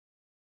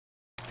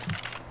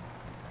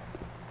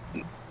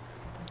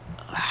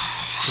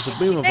There's a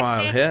boomer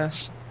vial here.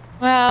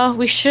 Well,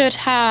 we should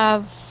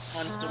have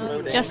Monster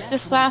loading. just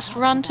this last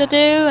run to do,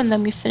 and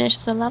then we finish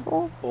the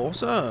level.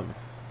 Awesome.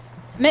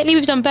 Admittedly,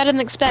 we've done better than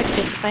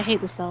expected, because I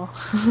hate this level.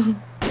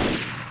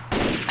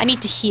 I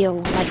need to heal,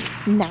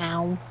 like,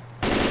 now.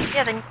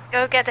 Yeah, then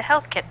go get a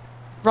health kit.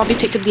 Robbie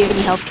picked up the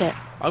only health kit.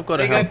 I've got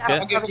a There you health go. I'll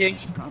kit. give it to you.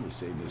 Should probably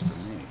save this for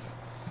me.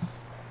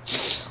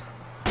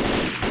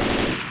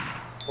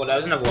 Well, that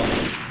was another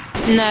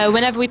one. No,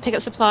 whenever we pick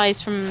up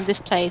supplies from this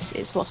place,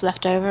 it's what's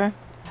left over.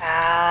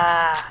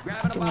 Ah.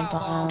 Grabbing a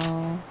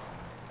ball.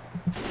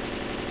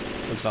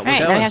 Looks like we're Alright,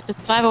 now we going. have to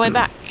survive our way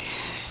back.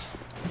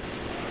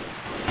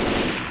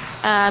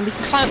 We can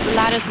climb up the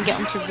ladders and get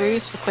onto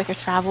roofs for quicker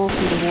travel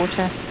through the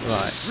water.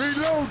 Right.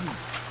 Reloading.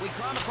 We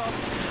climb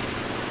above.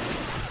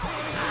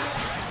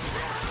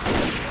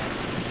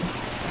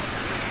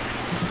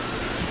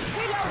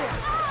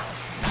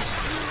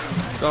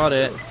 Got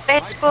it.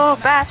 Baseball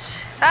bat.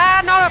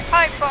 Ah, not a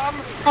pipe bomb.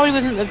 Probably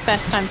wasn't the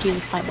best time to use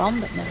a pipe bomb,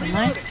 but never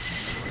mind.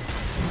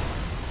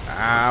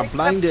 Ah,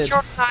 blinded.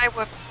 George and I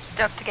were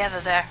stuck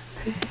together there.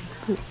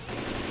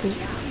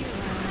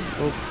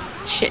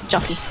 Oh, Shit,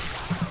 jockey.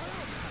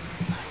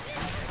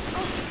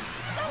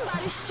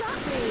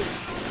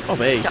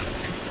 Bobby.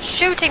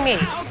 Shooting me.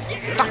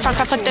 Fuck,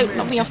 don't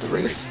knock me off the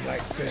roof.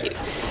 Cute.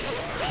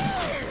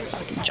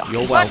 Fucking jockey.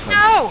 You're What? welcome.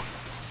 No!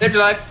 Saved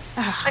your life.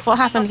 What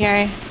happened,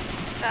 Gary?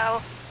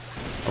 Fell.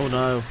 Oh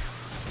no.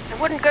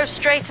 I wouldn't go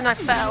straight and I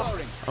fell.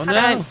 Oh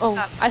no.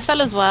 Oh, I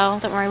fell as well.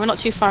 Don't worry, we're not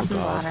too far from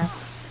the God. ladder.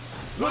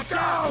 Look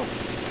out!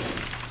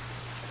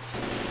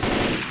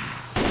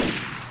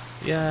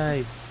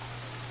 Yay.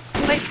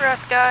 Wait for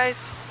us, guys.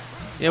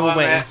 Yeah, we're I'm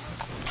waiting. here.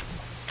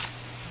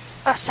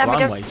 Oh, Sammy, Well, I'm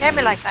don't waiting scare me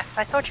at like least. that.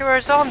 I thought you were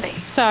a zombie.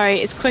 Sorry,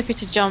 it's quicker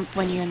to jump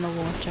when you're in the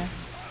water.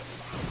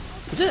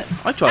 Is it?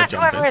 I tried That's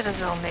whoever jumping. is a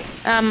zombie.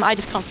 I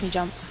just constantly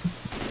jump.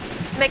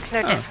 Makes no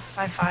Oh. difference,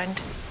 I find.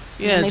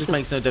 Yeah, it Make just it-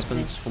 makes no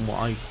difference from what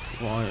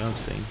I've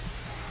seen.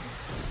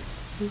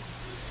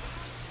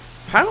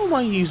 How am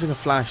I using a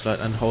flashlight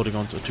and holding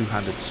onto a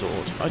two-handed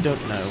sword? I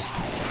don't know.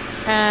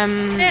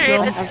 Seriously,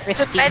 You're it's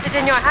risky. embedded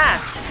in your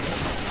hand.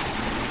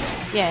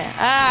 Yeah.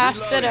 Ah,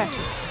 spitter.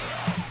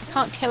 I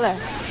can't kill her.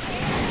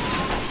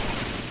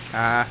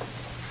 Ah.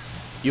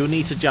 You'll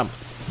need to jump.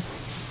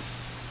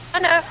 I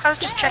know, I was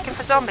just checking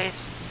for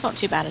zombies. It's not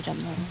too bad a jump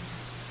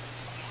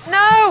though.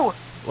 No!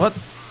 What?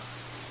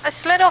 I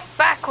slid off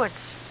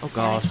backwards. Oh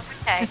god.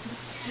 Okay.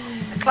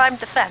 I climbed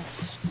the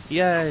fence.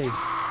 Yay.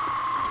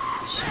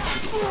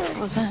 What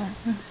was that?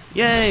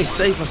 Yay,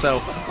 save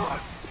myself.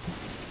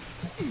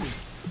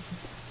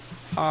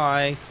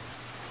 Hi.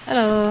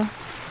 Hello.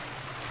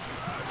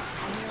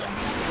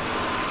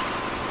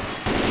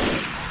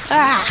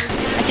 Ah!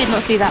 I did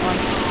not see that one.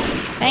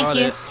 Thank Got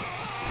you. it.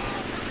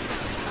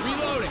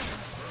 Reloading.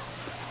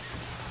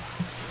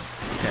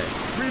 Okay.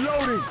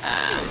 Reloading.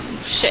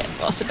 Shit,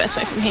 what's the best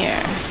way from here?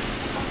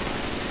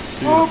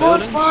 Through Oh, the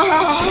building.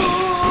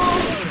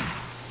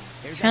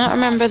 Here's Cannot that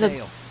remember the-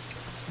 tail.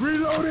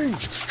 Reloading.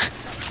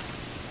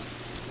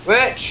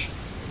 Which?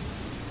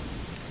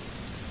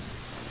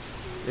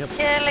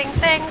 Killing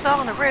things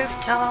on a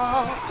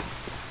rooftop.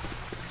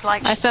 It's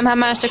like I somehow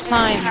managed to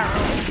climb.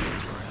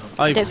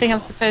 I I don't think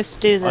I'm supposed to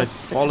do this. but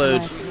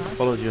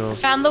followed your.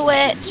 Found the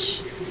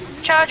witch!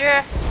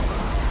 Charger.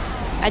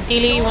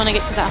 Ideally, you want to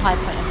get to that high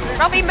point.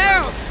 Robbie,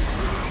 move!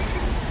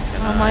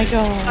 Oh my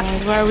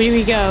god, where do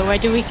we go? Where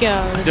do we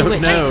go? There's a don't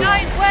witch. know.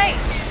 Hey, guys, wait!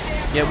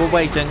 Yeah, we're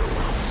waiting.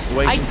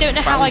 We're I waiting. don't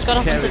know how I Balance got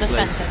up onto the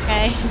precariously. fence,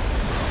 okay?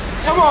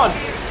 Come on.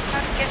 How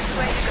to get to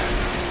where you go.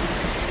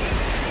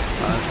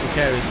 Balance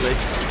precariously.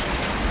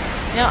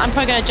 You know, I'm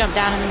probably gonna jump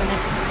down in a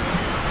minute.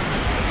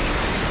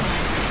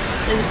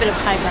 There's a bit of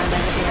high ground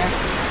over here.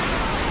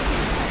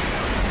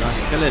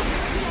 Nice, kill it.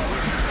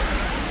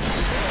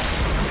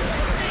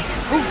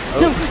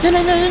 No.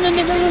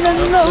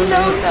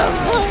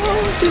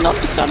 Do not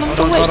startle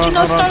the witch. Do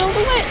not startle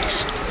the witch.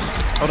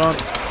 Hold on.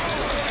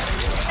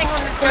 Hang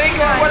on.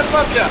 Kellica, what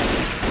above you?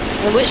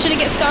 The witch should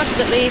get started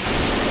at least.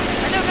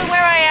 I don't know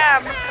where I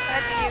am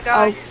compared to you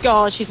guys. Oh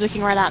god, she's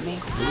looking right at me.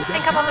 I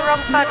think I'm on the wrong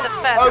side of the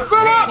fence. Oh,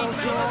 good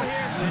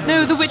up!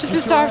 No, the witch has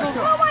been startled.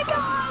 Oh my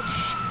god.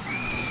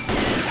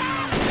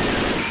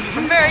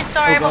 I'm very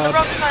sorry, I'm on the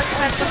God. wrong side of the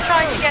fence. I'm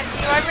trying to get to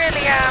you, I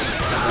really am.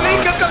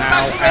 Kellica, come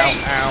back to me!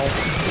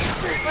 Ow.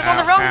 I was on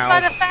the wrong Ow.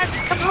 side of the fence.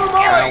 Come Oh on, my!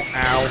 get me.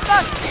 Ow.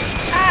 Fuck.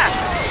 Ah!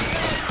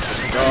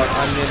 God,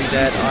 I'm nearly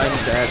dead.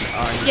 I'm dead.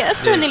 I'm Yeah,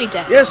 us two are nearly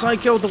dead. Yes, I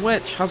killed the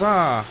witch.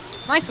 Huzzah.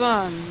 Nice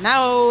one.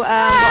 Now, well,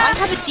 I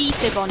have a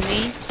defib on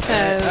me, so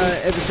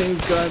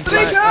Everything's going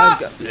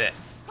Kellica! black.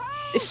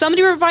 if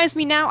somebody revives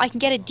me now, I can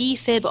get a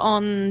defib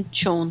on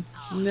Sean.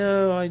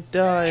 No, I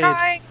died.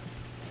 Try.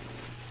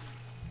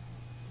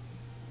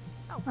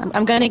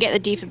 I'm going to get the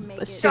defib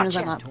as soon as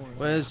I'm up.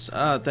 Where's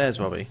there's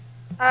Robbie.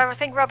 I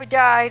think Robbie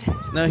died.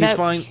 No, he's Nope.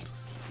 fine.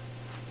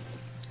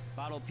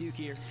 Bottle puke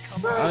here.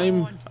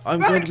 I'm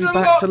going to be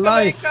back to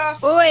life.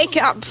 Kellica. Wake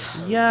up!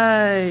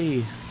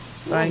 Yay!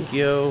 Thank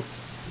you.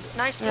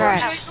 Nice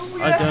Right. work. Oh,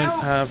 I yeah. don't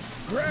have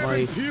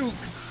my. Puke.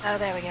 Oh,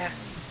 there we go.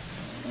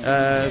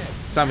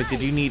 Sammy,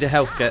 did you need a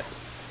health kit?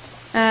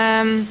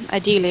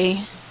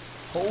 Ideally.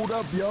 Hold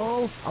up,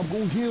 y'all. I'm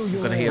gonna heal you.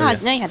 I'm gonna heal Oh, you.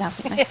 no, you had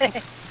help. Nice,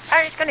 thanks.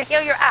 Harry's gonna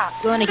heal your ass.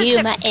 Gonna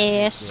heal my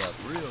ass.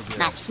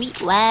 My sweet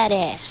white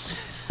ass.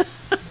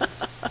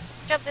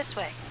 Jump this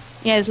way.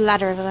 Yeah, there's a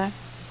ladder over there.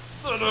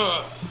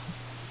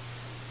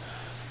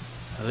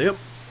 Hurry up.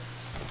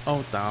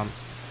 Oh, damn.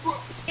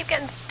 Keep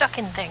getting stuck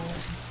in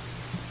things.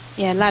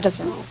 Yeah, ladders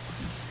are.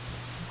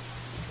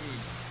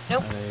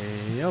 Nope.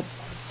 Hurry up.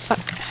 Fuck.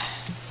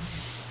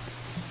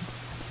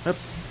 Up.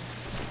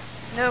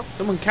 Nope.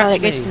 Someone So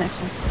catch go to me. the next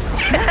one.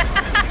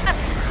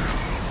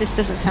 This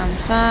doesn't sound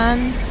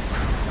fun.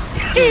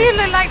 You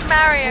look like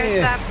Mario,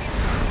 Yeah. Sam.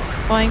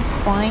 Boing,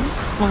 boing,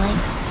 boing,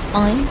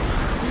 boing.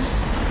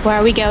 Where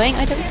are we going?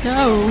 I don't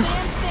know.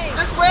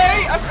 This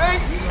way, I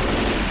think.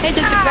 Hey,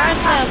 there's a garage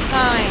sale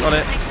sign. Got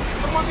it.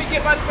 Someone can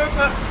get my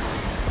smoker.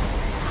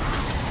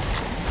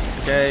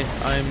 Okay,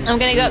 I'm I'm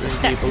gonna go up the losing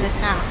steps people. of this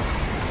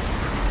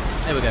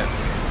house. There we go.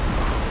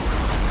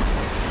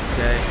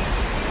 Okay.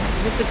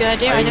 Is this a good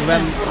idea? I don't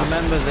know.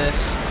 remember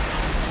this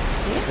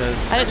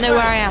because I don't know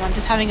where I am. I'm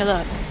just having a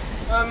look.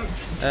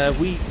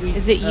 we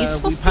Is it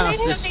useful we to passed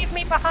know? this. Don't leave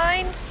me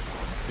behind.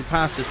 We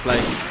passed this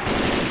place.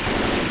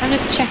 I'm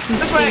just checking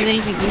to This see if way.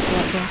 there's anything useful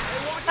up here.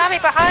 Sammy,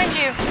 behind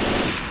you.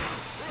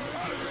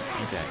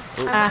 Okay.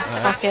 Oh,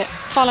 Fuck it.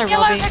 Follow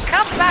Yellow Robbie. to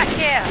come back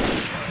here.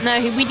 No,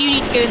 we do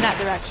need to go in that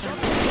direction.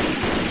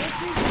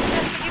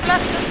 You've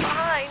left us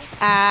behind.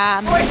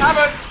 Oh, I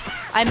haven't.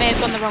 I may have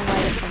gone the wrong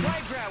way this time.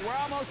 Right, Grant, we're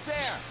almost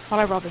there.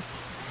 Follow Robbie.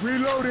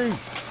 Reloading.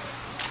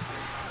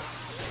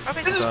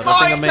 This is God, I my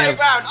think I may have-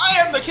 playground. I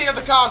am the king of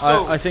the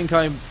castle. I think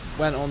I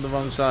went on the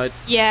wrong side.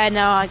 Yeah,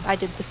 no, I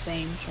did the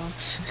same, John.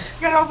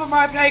 Get off of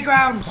my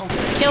playground.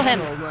 Kill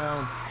him.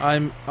 Around.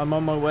 I'm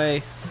on my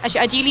way.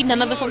 Actually, ideally,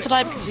 none of us want to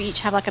die because we each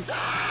have like a.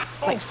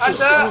 Like, And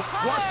Watch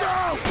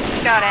out!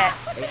 Got it.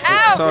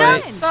 Ow, Sorry.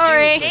 no.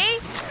 Sorry. See?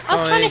 I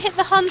was trying to Sorry. hit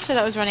the hunter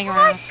that was running I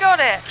around. got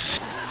it.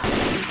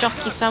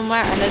 Jockey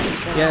somewhere, and there's a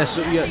spin. Yeah,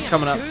 so you're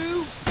coming up.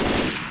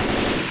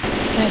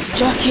 There's a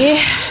jockey.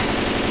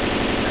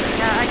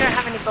 Yeah, I don't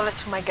have any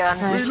bullets for my gun.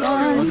 Nice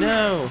Oh one.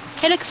 no.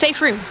 Hey, look, safe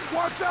room.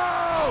 Watch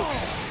out!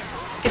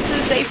 Get to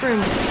the safe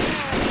room.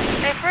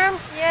 Safe room?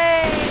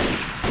 Yay.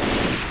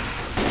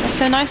 That's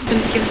so nice of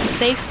them to give us a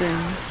safe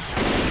room.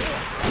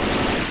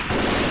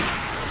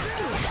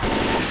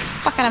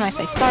 Fuck out of my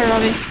face. Sorry,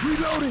 Robbie.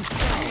 Reloading.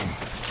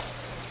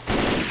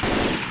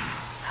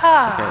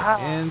 Ah.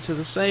 Okay, into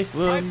the safe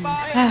room.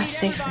 Ah,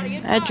 safe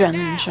room.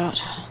 Adrenaline shot.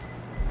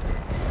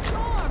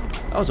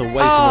 That was a waste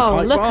of a Oh,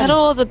 pipe look bomb. at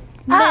all the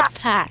med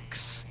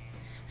packs.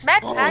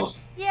 Med pack.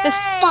 Yay. There's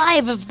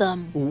 5 of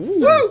them.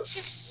 Ooh.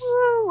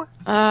 Woo.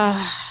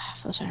 I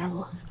feel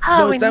terrible. Oh,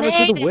 No we damage to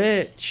made the it.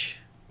 witch.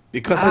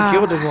 Because I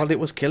killed it while it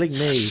was killing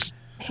me.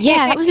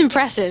 Yeah, that was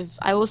impressive.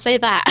 I will say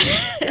that.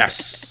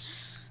 Yes.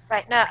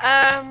 Right, now,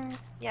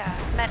 yeah,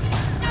 med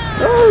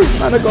Oh,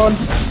 man are gone.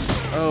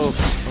 Oh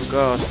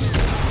god.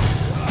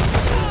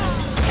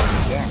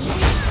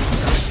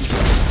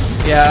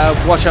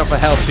 Yeah, watch out for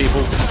health,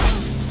 people.